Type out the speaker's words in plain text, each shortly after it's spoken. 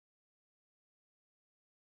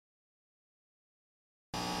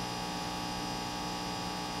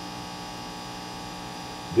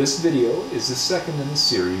This video is the second in the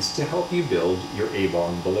series to help you build your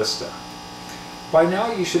ABONG Ballista. By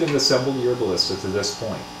now you should have assembled your ballista to this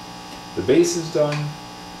point. The base is done,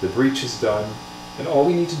 the breech is done, and all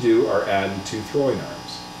we need to do are add the two throwing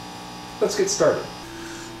arms. Let's get started.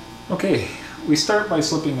 Okay, we start by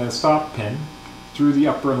slipping a stop pin through the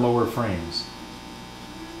upper and lower frames.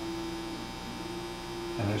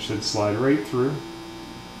 And it should slide right through,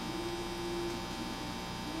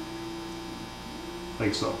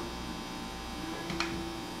 like so.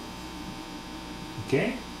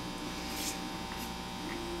 Okay.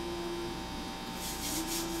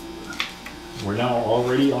 We're now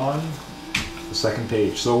already on the second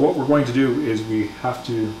page. So what we're going to do is we have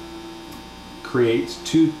to create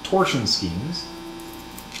two torsion skeins,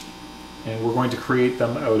 and we're going to create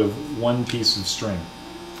them out of one piece of string.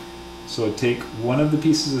 So take one of the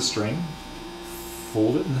pieces of string,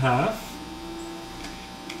 fold it in half,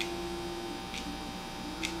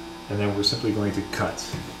 and then we're simply going to cut.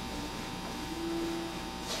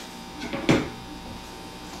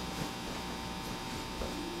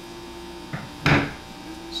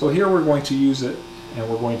 So here we're going to use it, and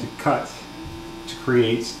we're going to cut to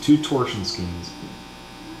create two torsion skeins.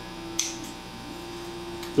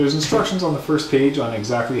 There's instructions on the first page on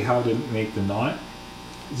exactly how to make the knot.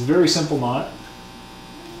 It's a very simple knot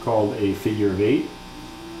called a figure of 8.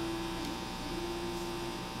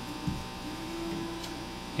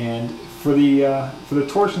 And for the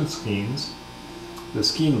torsion skeins, the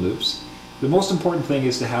skein loops, the most important thing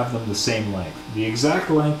is to have them the same length. The exact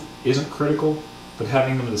length isn't critical, but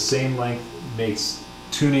having them the same length makes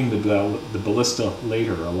tuning the ballista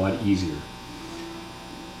later a lot easier.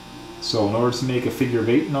 So in order to make a figure of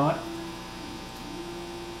 8 knot,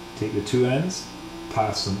 take the two ends,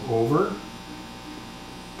 pass them over,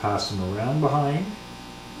 pass them around behind,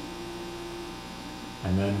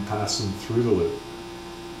 and then pass them through the loop,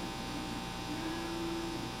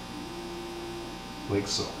 like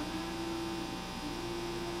so.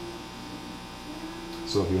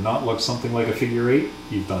 So if your knot looks something like a figure 8,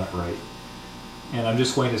 you've done it right. And I'm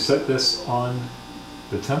just going to set this on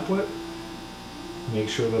the template, make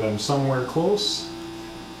sure that I'm somewhere close.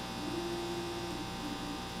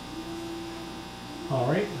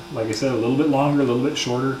 Alright, like I said, a little bit longer, a little bit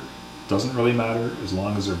shorter, doesn't really matter as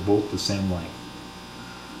long as they're both the same length.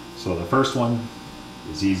 So the first one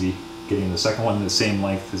is easy, getting the second one the same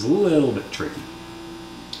length is a little bit tricky.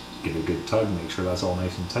 Give it a good tug, make sure that's all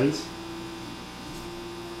nice and tight.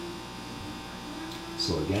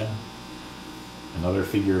 So again, another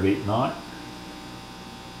figure of 8 knot,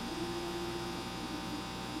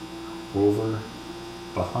 over,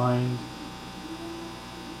 behind,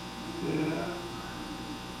 yeah.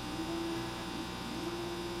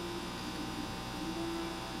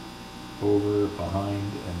 Over,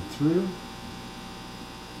 behind, and through.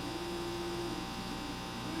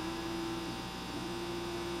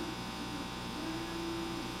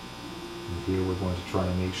 And here we're going to try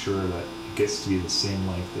and make sure that it gets to be the same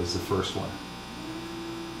length as the first one.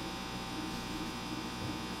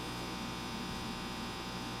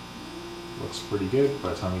 Looks pretty good. By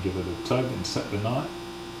the time we give it a tug and set the knot,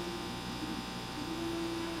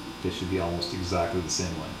 they should be almost exactly the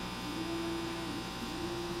same length.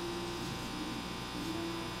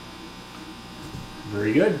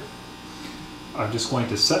 Very good. I'm just going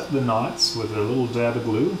to set the knots with a little dab of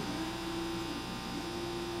glue.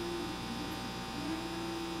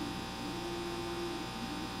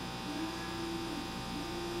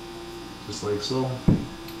 Just like so.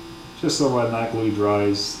 Just so when that glue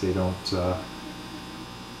dries, they don't, the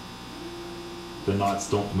knots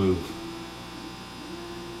don't move.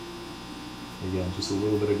 Again, just a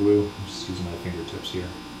little bit of glue. I'm just using my fingertips here.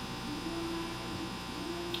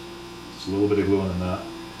 Just a little bit of glue on the knot,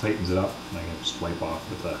 tightens it up, and I can just wipe off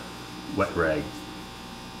with a wet rag.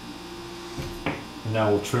 And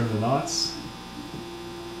now we'll trim the knots.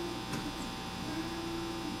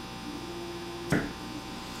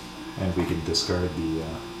 And we can discard the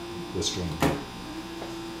string.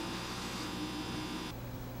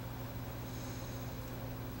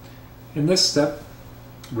 In this step,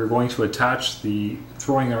 we're going to attach the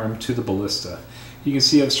throwing arm to the ballista. You can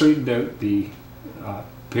see I've straightened out the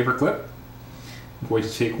paper clip. I'm going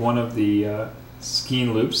to take one of the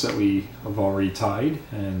skein loops that we have already tied,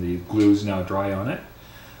 and the glue is now dry on it.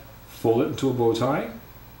 Fold it into a bow tie.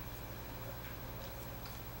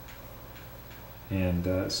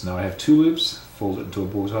 And so now I have two loops, fold it into a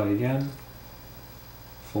bow tie again,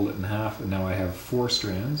 fold it in half, and now I have 4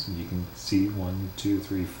 strands, and you can see 1, 2,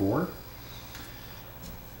 3, 4.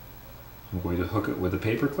 I'm going to hook it with a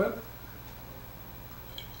paper clip,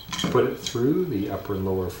 put it through the upper and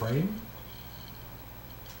lower frame,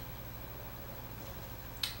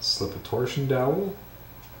 slip a torsion dowel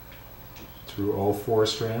through all 4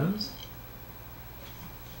 strands.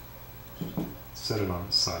 Set it on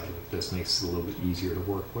its side like this, makes it a little bit easier to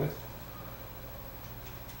work with.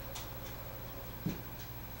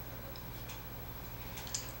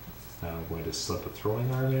 Now I'm going to slip a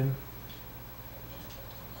throwing arm in.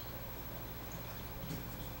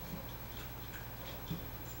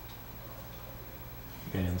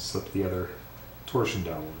 And slip the other torsion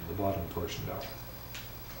dowel in, the bottom torsion dowel.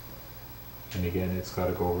 And again, it's got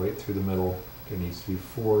to go right through the middle. There needs to be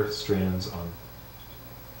 4 strands on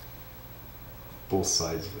both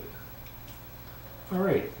sides of it.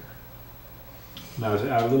 Alright. Now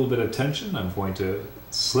to add a little bit of tension, I'm going to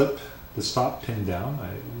slip the stop pin down.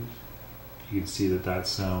 You can see that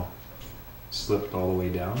that's now slipped all the way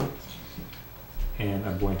down. And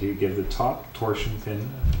I'm going to give the top torsion pin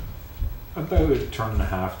about a turn and a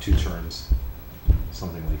half, 2 turns,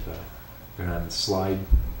 something like that. And then slide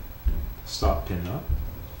stop pin up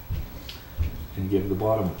and give the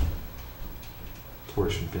bottom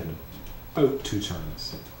torsion pin about 2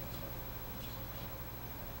 turns.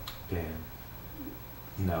 And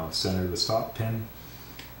now center the stop pin,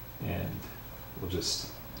 and we'll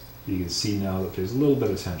just, you can see now that there's a little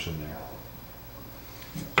bit of tension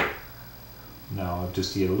there. Now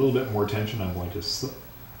just to get a little bit more tension, I'm going to slip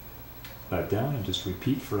that down and just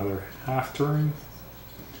repeat for another half turn.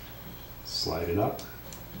 Slide it up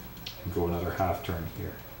and go another half turn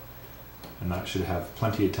here. And that should have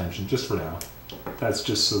plenty of tension just for now. That's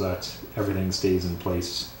just so that everything stays in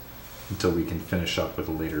place until we can finish up with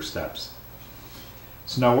the later steps.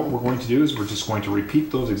 So now what we're going to do is we're just going to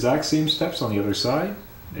repeat those exact same steps on the other side.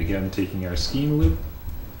 Again, taking our skein loop,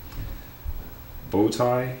 bow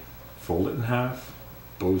tie, fold it in half,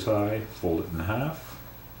 bow tie, fold it in half.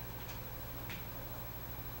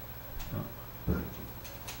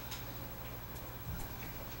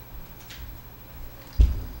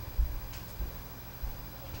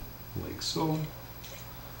 Like so.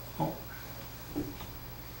 Oh,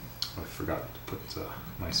 I forgot to put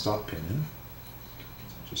my stop pin in.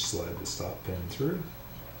 Just slide the stop pin through.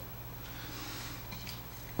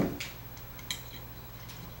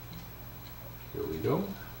 Here we go.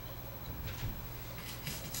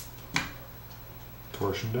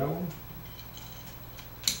 Torsion dowel.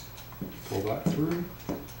 Pull that through.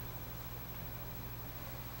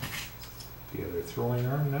 The other throwing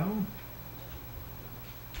arm now.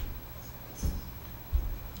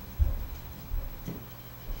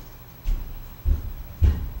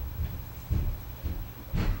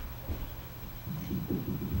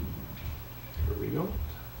 Here we go.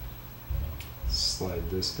 Slide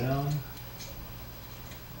this down.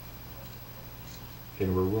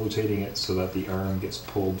 And we're rotating it so that the arm gets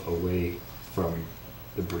pulled away from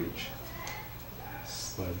the breech.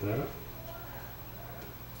 Slide that up.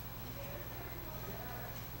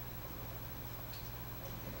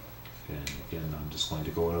 And again, I'm just going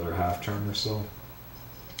to go another half turn or so.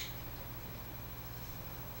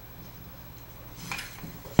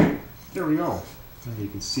 There we go. And you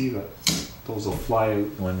can see that those will fly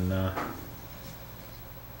out when they're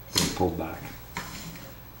pulled back.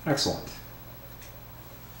 Excellent.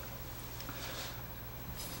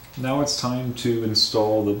 Now it's time to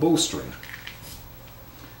install the bowstring.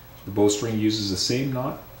 The bowstring uses the same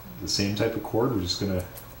knot, the same type of cord. We're just going to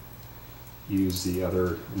use the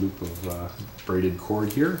other loop of braided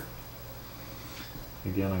cord here.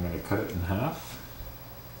 Again, I'm going to cut it in half,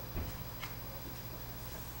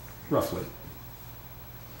 roughly.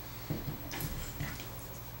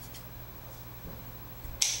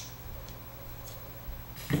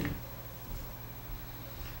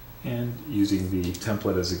 And using the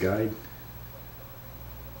template as a guide,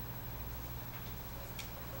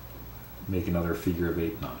 make another figure of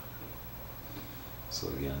 8 knot. So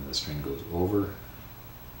again, the string goes over,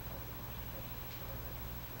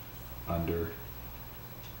 under,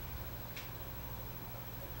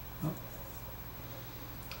 oh,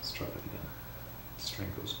 let's try that again. The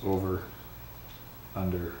string goes over,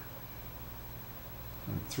 under,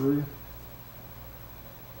 and through,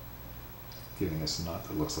 giving us a knot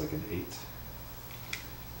that looks like an 8.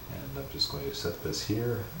 And I'm just going to set this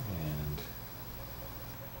here and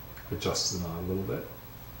adjust the knot a little bit.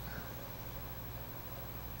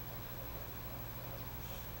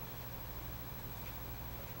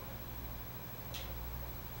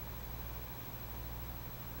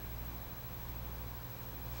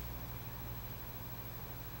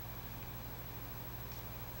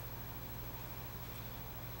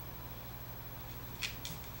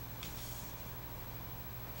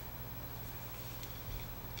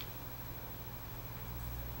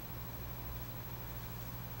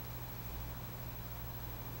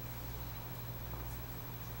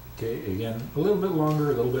 Okay, again, a little bit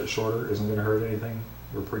longer, a little bit shorter, isn't going to hurt anything.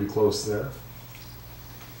 We're pretty close there.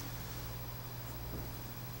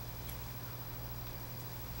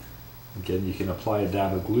 Again, you can apply a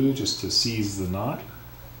dab of glue just to seize the knot,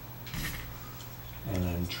 and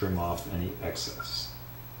then trim off any excess.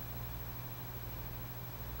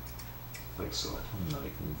 Like so, and then I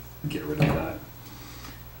can get rid of that.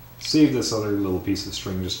 Save this other little piece of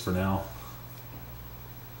string just for now.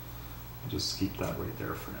 Just keep that right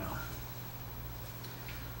there for now.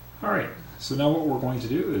 Alright, so now what we're going to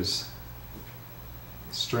do is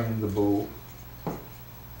string the bow,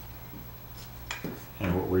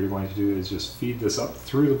 and what we're going to do is just feed this up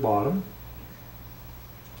through the bottom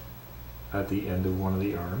at the end of one of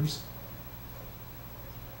the arms.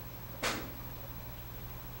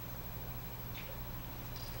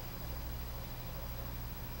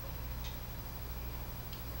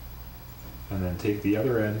 And then take the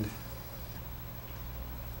other end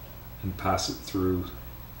and pass it through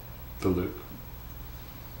the loop.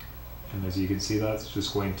 And as you can see, that's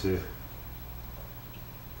just going to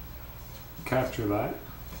capture that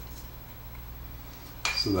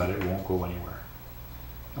so that it won't go anywhere.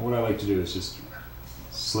 And what I like to do is just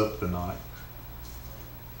slip the knot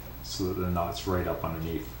so that the knot's right up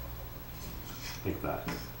underneath, like that.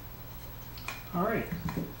 Alright,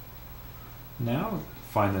 now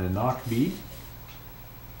find the knock bead,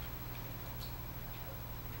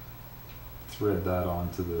 thread that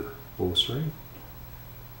onto the bowstring,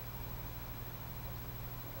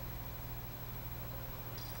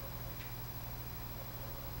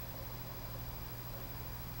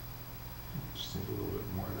 just need a little bit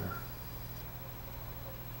more there.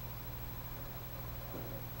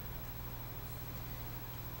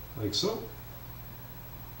 Like so.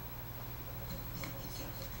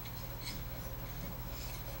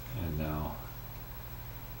 And now,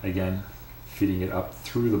 again, feeding it up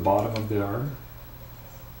through the bottom of the arm.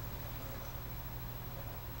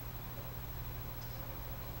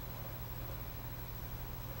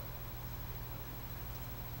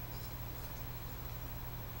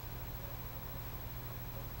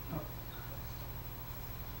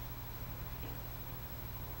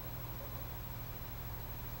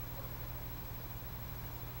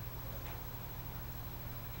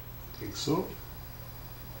 Like so.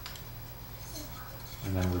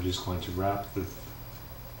 And then we're just going to wrap the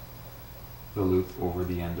loop over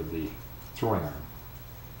the end of the throwing arm,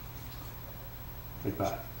 like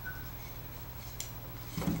that.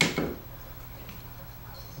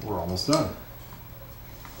 We're almost done.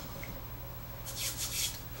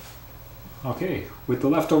 Okay, with the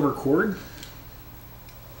leftover cord,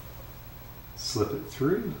 slip it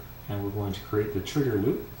through, and we're going to create the trigger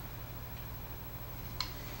loop.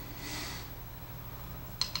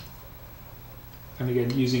 And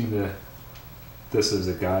again, using this as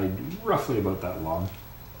a guide, roughly about that long.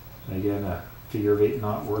 And again, a figure of 8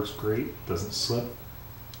 knot works great, doesn't slip,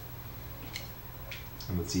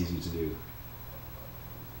 and it's easy to do.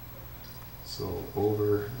 So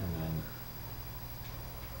over, and then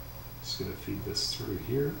just going to feed this through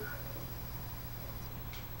here.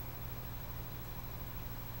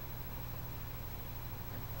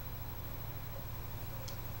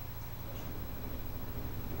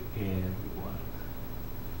 And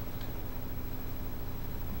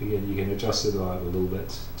again, you can adjust it a little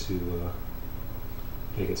bit to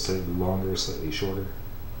make it slightly longer, slightly shorter.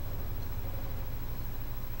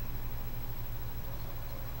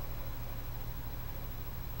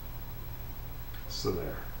 So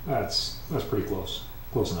there, that's pretty close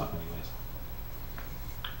enough anyways.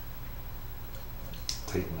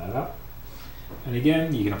 Tighten that up. And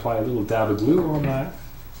again, you can apply a little dab of glue on that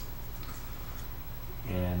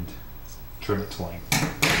and trim it to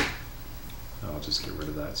length. I'll just get rid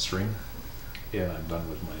of that string, and I'm done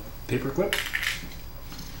with my paper clip.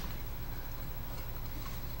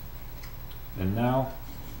 And now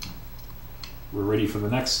we're ready for the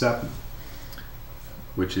next step,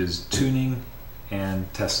 which is tuning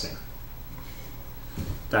and testing.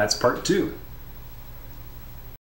 That's part 2.